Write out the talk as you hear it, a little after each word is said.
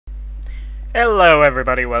Hello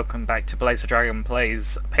everybody, welcome back to Blazer Dragon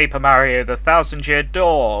Plays Paper Mario the Thousand Year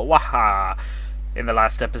Door, waha! In the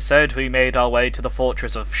last episode we made our way to the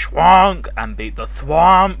fortress of Shhwonk and beat the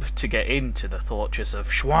Thwomp to get into the fortress of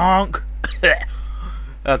Shhwonk.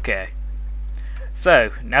 Okay,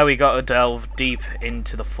 so now we gotta delve deep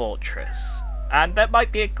into the fortress. And there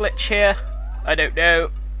might be a glitch here, I don't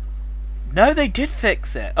know. No, they did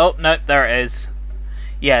fix it. Oh, no, there it is.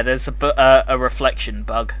 Yeah, there's a reflection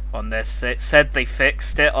bug on this. It said they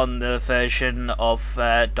fixed it on the version of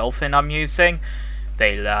Dolphin I'm using.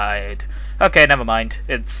 They lied. Okay, never mind.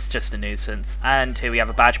 It's just a nuisance. And here we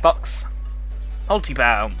have a badge box.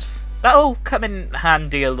 Multi-bounce. That'll come in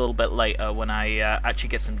handy a little bit later when I actually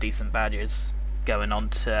get some decent badges going on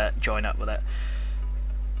to join up with it.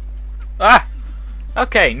 Ah!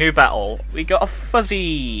 Okay, new battle. We got a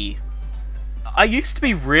fuzzy. I used to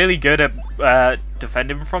be really good at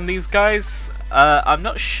defending from these guys. I'm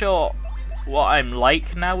not sure what I'm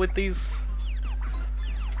like now with these.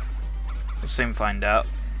 We'll soon find out.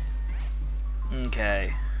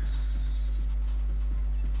 Okay.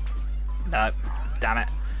 No, damn it.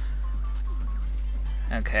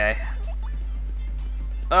 Okay.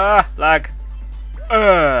 Lag.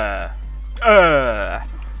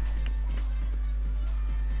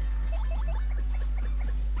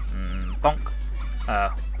 Bonk.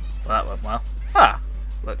 Well, that went well.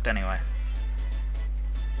 Worked anyway.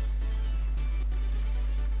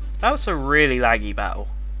 That was a really laggy battle.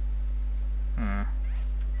 I'm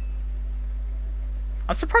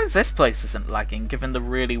surprised this place isn't lagging, given the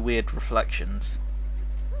really weird reflections.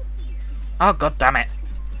 Oh, god damn it!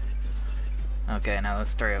 Okay, now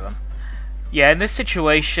there's three of them. Yeah, in this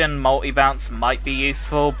situation, multi-bounce might be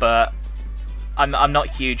useful, but I'm not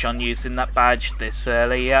huge on using that badge this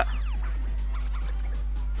early yet.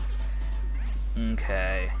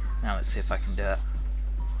 Okay, now let's see if I can do it.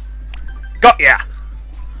 Got ya!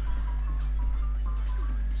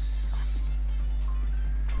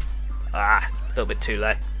 A little bit too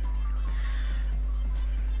late.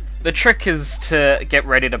 The trick is to get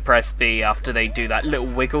ready to press B after they do that little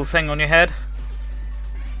wiggle thing on your head.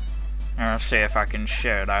 I'll see if I can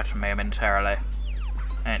show that momentarily.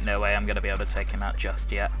 Ain't no way I'm gonna be able to take him out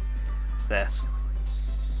just yet. This.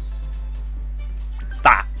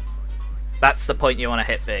 That. That's the point you want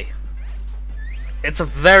to hit B. It's a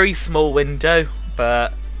very small window,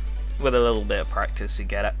 but with a little bit of practice you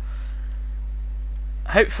get it.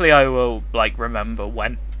 Hopefully I will remember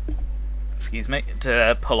when, excuse me,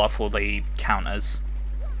 to pull off all the counters.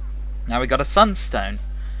 Now we got a sunstone.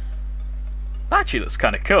 That actually looks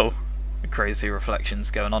kind of cool. The crazy reflections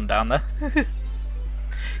going on down there.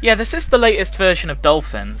 Yeah, this is the latest version of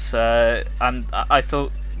Dolphins. I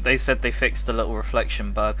thought they said they fixed a little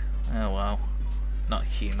reflection bug. Oh well, not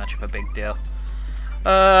much of a big deal.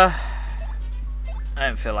 I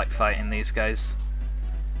don't feel like fighting these guys.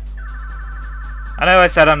 I know I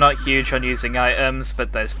said I'm not huge on using items,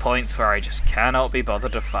 but there's points where I just cannot be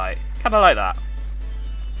bothered to fight. Kinda like that.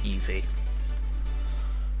 Easy.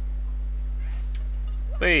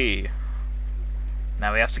 Whee!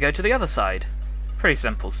 Now we have to go to the other side. Pretty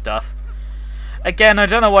simple stuff. Again, I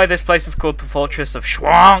don't know why this place is called the Fortress of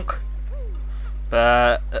Shhwonk,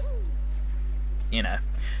 but you know,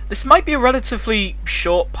 this might be a relatively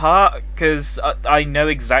short part because I know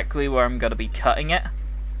exactly where I'm going to be cutting it.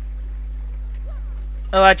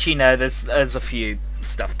 Oh, actually no, there's a few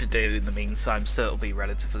stuff to do in the meantime, so it'll be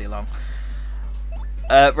relatively long.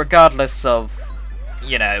 Regardless of,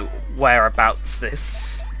 you know, whereabouts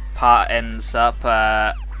this part ends up,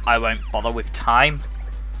 I won't bother with time.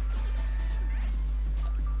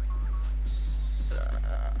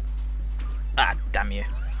 Damn you.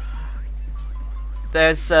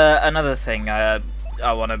 There's another thing I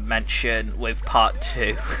want to mention with part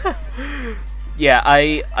 2. Yeah,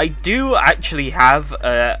 I do actually have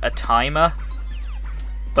a timer,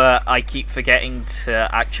 but I keep forgetting to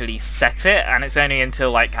actually set it, and it's only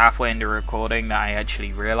until halfway into recording that I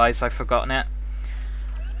actually realise I've forgotten it.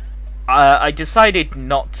 I decided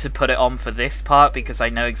not to put it on for this part because I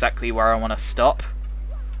know exactly where I want to stop.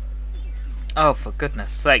 Oh, for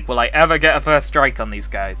goodness sake, will I ever get a first strike on these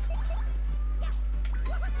guys?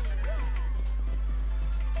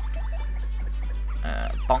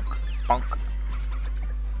 Bonk, bonk.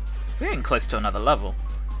 We're getting close to another level.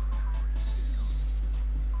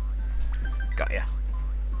 Got ya.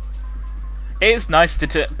 It is nice to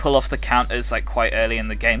pull off the counters quite early in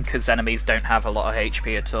the game because enemies don't have a lot of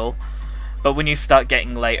HP at all. But when you start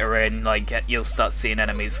getting later in, you'll start seeing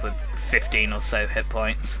enemies with 15 or so hit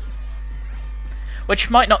points. Which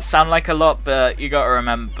might not sound like a lot, but you gotta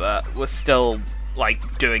remember, we're still,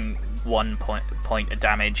 doing 1 point of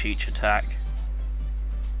damage each attack.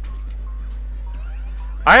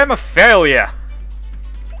 I am a failure!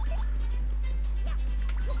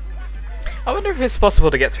 I wonder if it's possible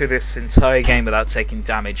to get through this entire game without taking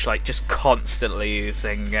damage, like just constantly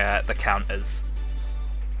using the counters.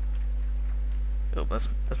 Oh, that's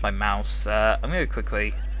my mouse. I'm going to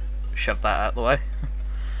quickly shove that out of the way.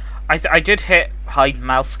 I did hit hide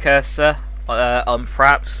mouse cursor on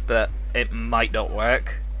Fraps, but it might not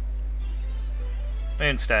work.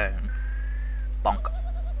 Moonstone. Bonk.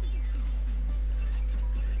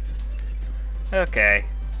 Okay.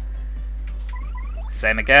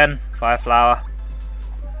 Same again. Fireflower.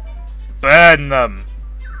 Burn them!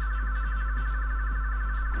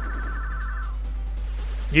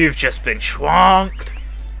 You've just been shhwonked!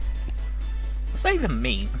 What's that even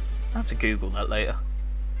mean? I'll have to Google that later.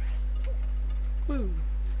 Woo.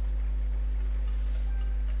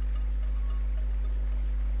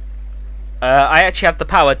 I actually have the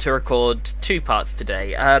power to record 2 parts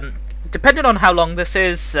today. Depending on how long this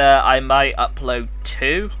is, I might upload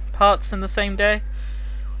 2 parts in the same day.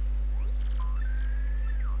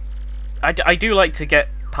 I do like to get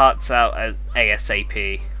parts out at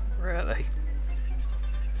ASAP, really.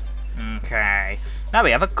 Okay, now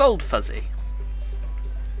we have a gold fuzzy.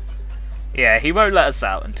 Yeah, he won't let us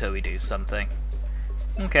out until we do something.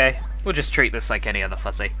 Okay, we'll just treat this like any other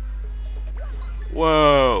fuzzy.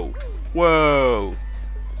 Whoa! Whoa!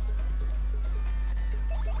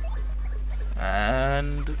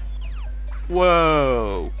 And...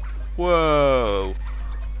 whoa! Whoa!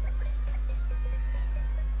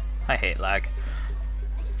 I hate lag.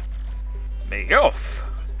 Me off!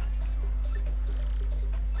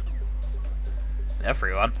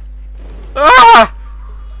 Everyone. Ah!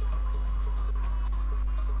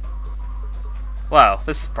 Wow,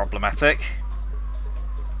 this is problematic.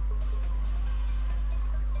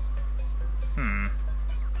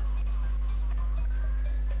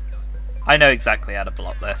 I know exactly how to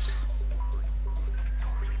block this.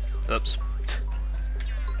 Oops.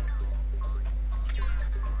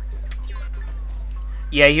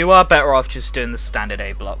 Yeah, you are better off just doing the standard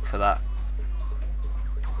A block for that.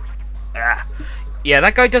 Ah. Yeah,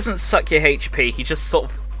 that guy doesn't suck your HP, he just sort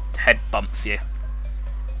of head bumps you.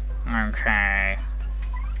 Okay.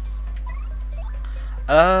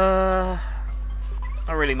 Not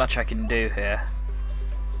really much I can do here.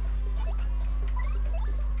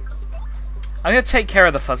 I'm gonna take care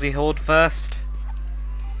of the fuzzy horde first.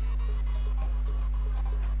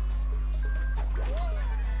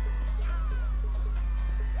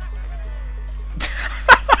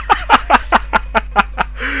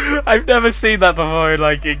 I've never seen that before in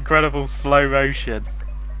like incredible slow motion.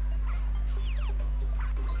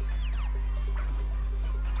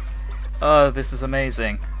 Oh, this is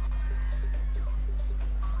amazing.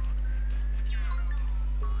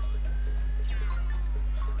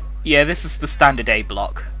 Yeah, this is the standard A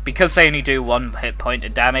block. Because they only do 1 hit point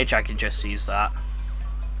of damage, I can just use that.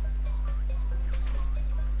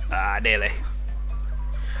 Ah, nearly.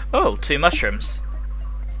 Oh, 2 mushrooms.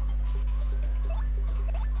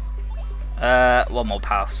 1 more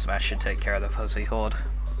power smash should take care of the fuzzy horde.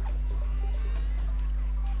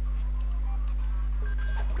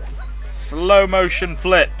 Slow motion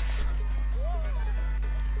flips.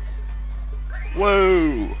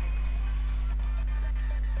 Whoa!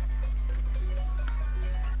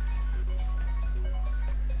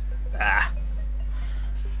 Ah.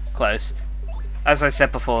 Close. As I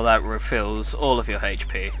said before, that refills all of your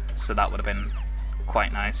HP, so that would have been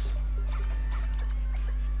quite nice.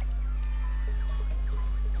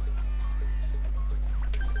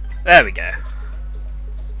 There we go.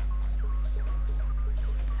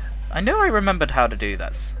 I knew I remembered how to do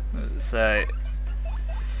this. So...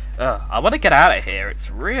 I want to get out of here. It's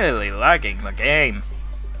really lagging the game.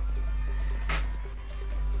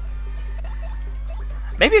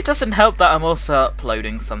 Maybe it doesn't help that I'm also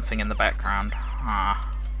uploading something in the background. I'm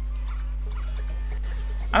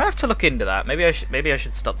gonna have to look into that. Maybe I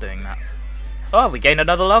should stop doing that. Oh, we gained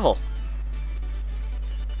another level.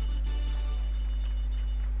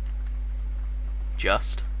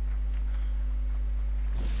 Just.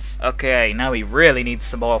 Okay, now we really need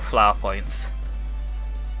some more flower points.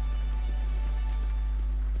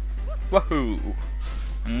 Woohoo!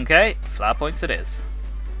 Okay, flower points it is.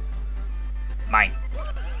 Mine.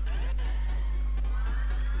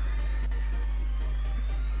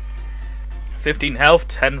 $15 health,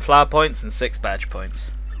 10 flower points, and 6 badge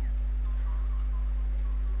points.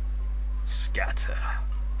 Scatter.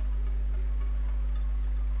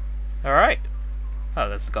 Alright. Oh,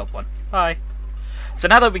 there's the gold one. Bye. So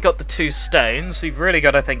now that we got the 2 stones, we've really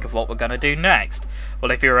got to think of what we're going to do next.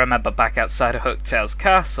 Well, if you remember back outside of Hooktail's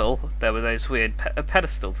castle, there were those weird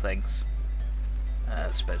pedestal things. I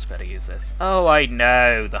suppose better use this. Oh, I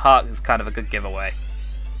know! The heart is kind of a good giveaway.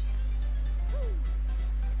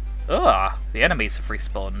 Ugh, the enemies have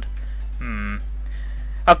respawned.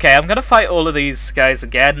 Okay, I'm gonna fight all of these guys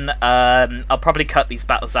again. I'll probably cut these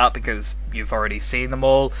battles out because you've already seen them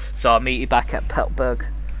all, so I'll meet you back at Peltberg.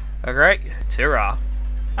 Alright, ta-ra.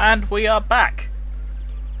 And we are back.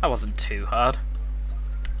 That wasn't too hard.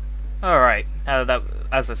 Alright, now that,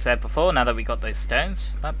 as I said before, now that we got those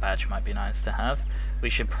stones, that badge might be nice to have. We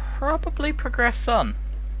should probably progress on.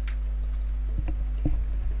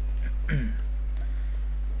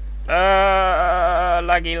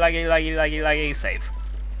 Laggy, save.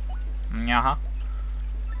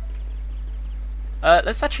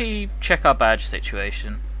 Let's actually check our badge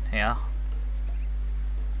situation here.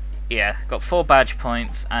 Yeah, got 4 badge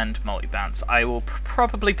points and multi-bounce. I will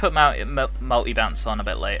probably put multi-bounce on a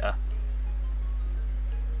bit later,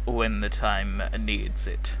 when the time needs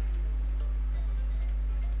it.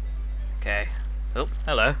 Okay. Oh,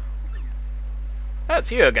 hello.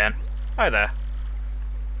 That's you again. Hi there.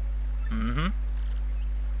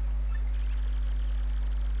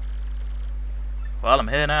 Well, I'm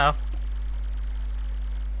here now.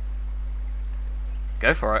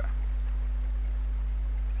 Go for it.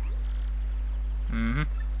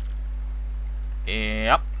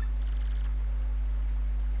 Yep.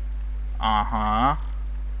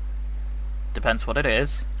 Depends what it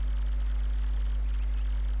is.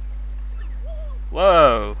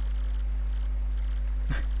 Whoa.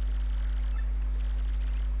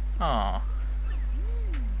 Oh.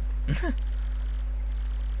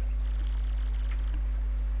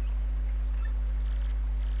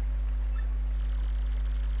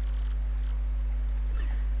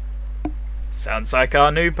 Sounds like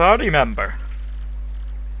our new party member.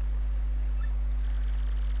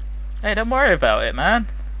 Hey, don't worry about it, man.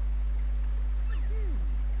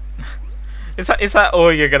 Is that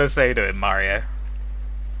all you're gonna say to him, Mario?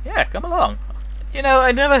 Yeah, come along. You know,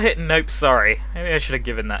 I never hit nope, sorry. Maybe I should have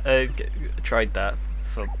given that, tried that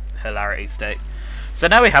for hilarity's sake. So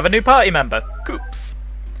now we have a new party member, Koops.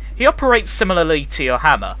 He operates similarly to your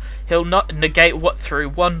hammer. He'll not negate what through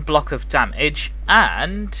 1 block of damage,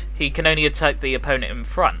 and he can only attack the opponent in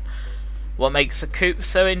front. What makes a Koop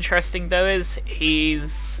so interesting, though, is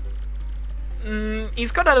he's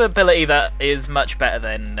got an ability that is much better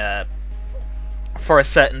than for a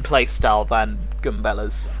certain playstyle than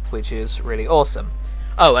Gumbella's, which is really awesome.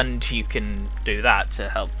 Oh, and you can do that to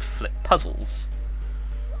help flip puzzles.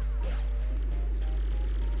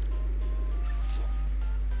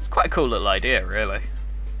 It's quite a cool little idea, really.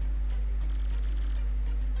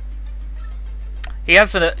 He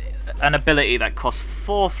has an ability that costs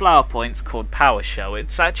 4 flower points called Power Shell.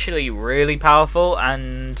 It's actually really powerful,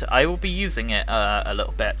 and I will be using it a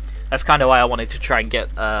little bit. That's kind of why I wanted to try and get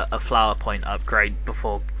a flower point upgrade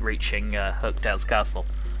before reaching Hooktail's castle.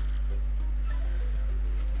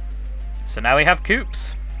 So now we have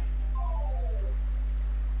Koops.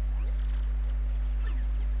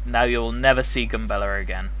 Now you'll never see Gumbella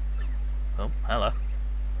again. Oh, hello.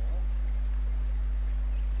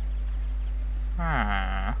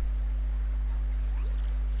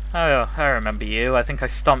 Oh, I remember you. I think I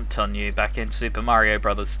stomped on you back in Super Mario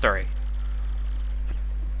Bros. 3.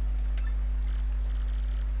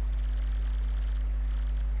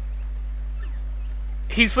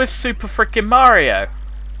 He's with Super Frickin' Mario!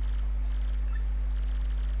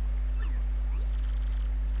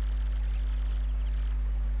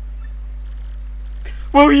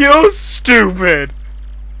 Well, you're stupid!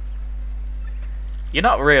 You're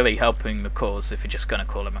not really helping the cause if you're just gonna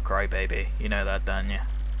call him a crybaby. You know that, don't you?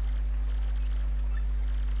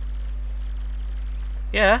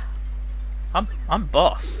 Yeah. I'm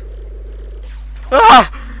boss.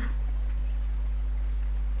 Ah!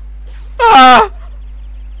 Ah!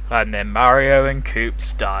 And then Mario and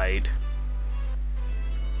Koops died.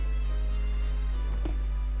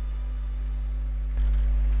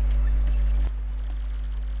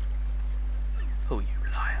 Oh, you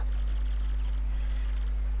liar.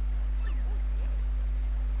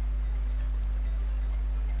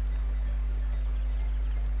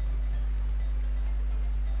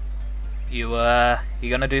 You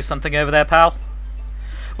gonna do something over there, pal?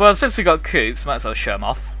 Well, since we got Koops, might as well show him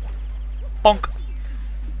off. Bonk.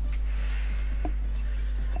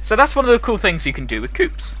 So that's one of the cool things you can do with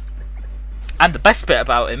Koops. And the best bit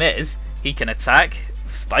about him is, he can attack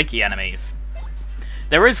spiky enemies.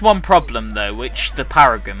 There is one problem though, which the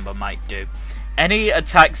Paragumba might do. Any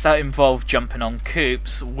attacks that involve jumping on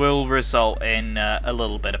Koops will result in a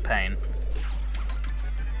little bit of pain.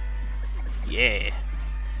 Yeah.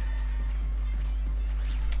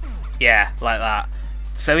 Yeah, like that.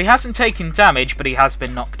 So he hasn't taken damage, but he has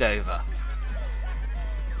been knocked over.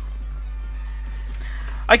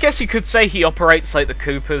 I guess you could say he operates like the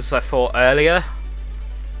Koopas I fought earlier.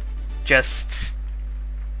 Just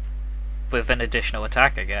with an additional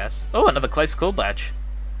attack, I guess. Oh, another close call badge.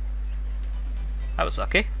 That was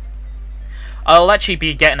lucky. I'll actually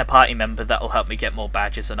be getting a party member that will help me get more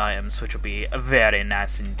badges and items, which will be very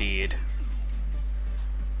nice indeed.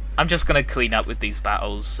 I'm just going to clean up with these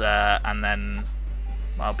battles, and then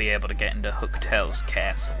I'll be able to get into Hooktail's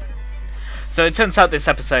castle. So it turns out this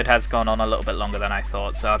episode has gone on a little bit longer than I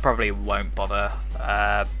thought, so I probably won't bother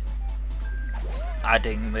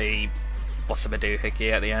adding the Wasamadoo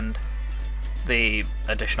Hickey at the end. The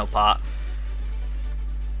additional part.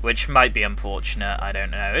 Which might be unfortunate, I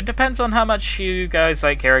don't know. It depends on how much you guys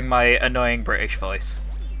like hearing my annoying British voice.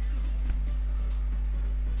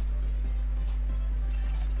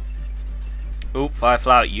 Oop,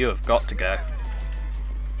 Fireflower, you have got to go.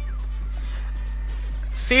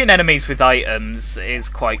 Seeing enemies with items is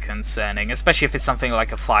quite concerning, especially if it's something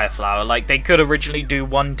like a Fireflower. Like, they could originally do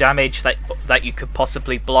 1 damage that you could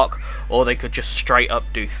possibly block, or they could just straight up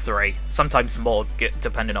do 3. Sometimes more,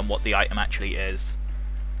 depending on what the item actually is.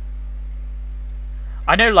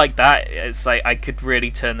 I know, like that, it's like I could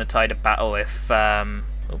really turn the tide of battle if I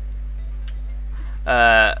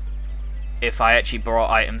actually brought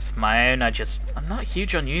items of my own. I'm not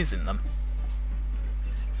huge on using them.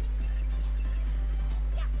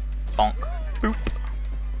 Bonk. Boop.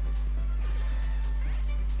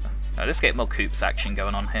 Now let's get more Coop's action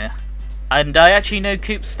going on here. And I actually know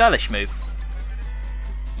Coop's stylish move.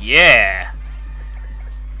 Yeah!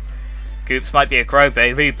 Coops might be a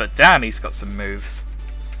crybaby, but damn, he's got some moves.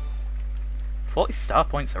 40 star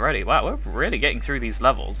points already. Wow, we're really getting through these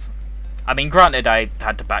levels. I mean, granted, I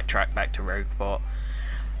had to backtrack back to Rogue, but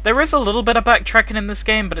there is a little bit of backtracking in this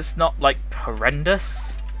game, but it's not, like,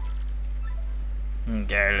 horrendous.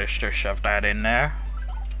 Okay, let's just shove that in there.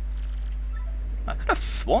 I could have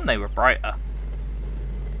sworn they were brighter.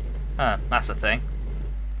 Huh, that's a thing.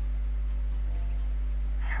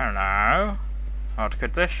 Hello? What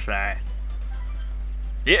could this say?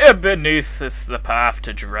 Here beneatheth the path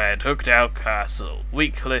to dread, Hooktail Castle,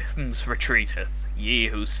 weaklings retreateth. Ye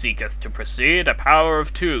who seeketh to proceed, a power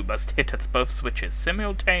of 2 must hitteth both switches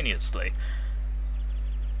simultaneously.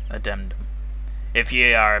 Addendum. If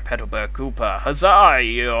ye are a Petalburg Koopa, huzzah!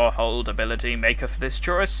 Your hold ability maketh this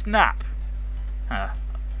chore snap.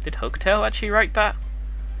 Did Hooktail actually write that?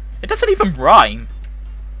 It doesn't even rhyme.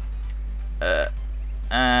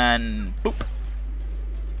 And boop.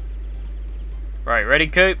 Right, ready,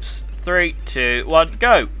 Coops? 3, 2, 1,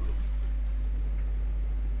 go!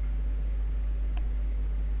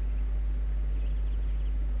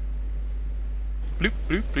 Bloop,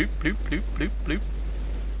 bloop, bloop, bloop, bloop, bloop, bloop.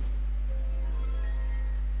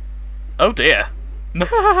 Oh dear.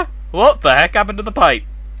 What the heck happened to the pipe?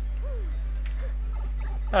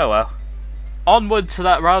 Oh well. Onward to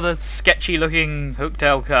that rather sketchy looking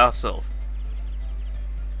Hooktail Castle.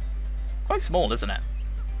 Quite small, isn't it?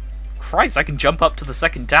 Christ, I can jump up to the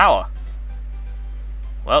 2nd tower.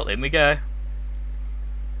 Well, in we go.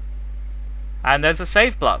 And there's a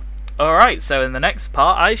save block. Alright, so in the next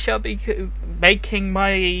part I shall be making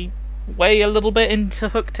my way a little bit into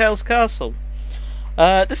Hooktail's Castle.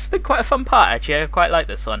 This has been quite a fun part, actually. I quite like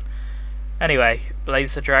this one. Anyway,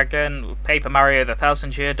 Blaze the Dragon, Paper Mario the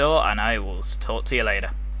 1000 Year Door, and I will talk to you later.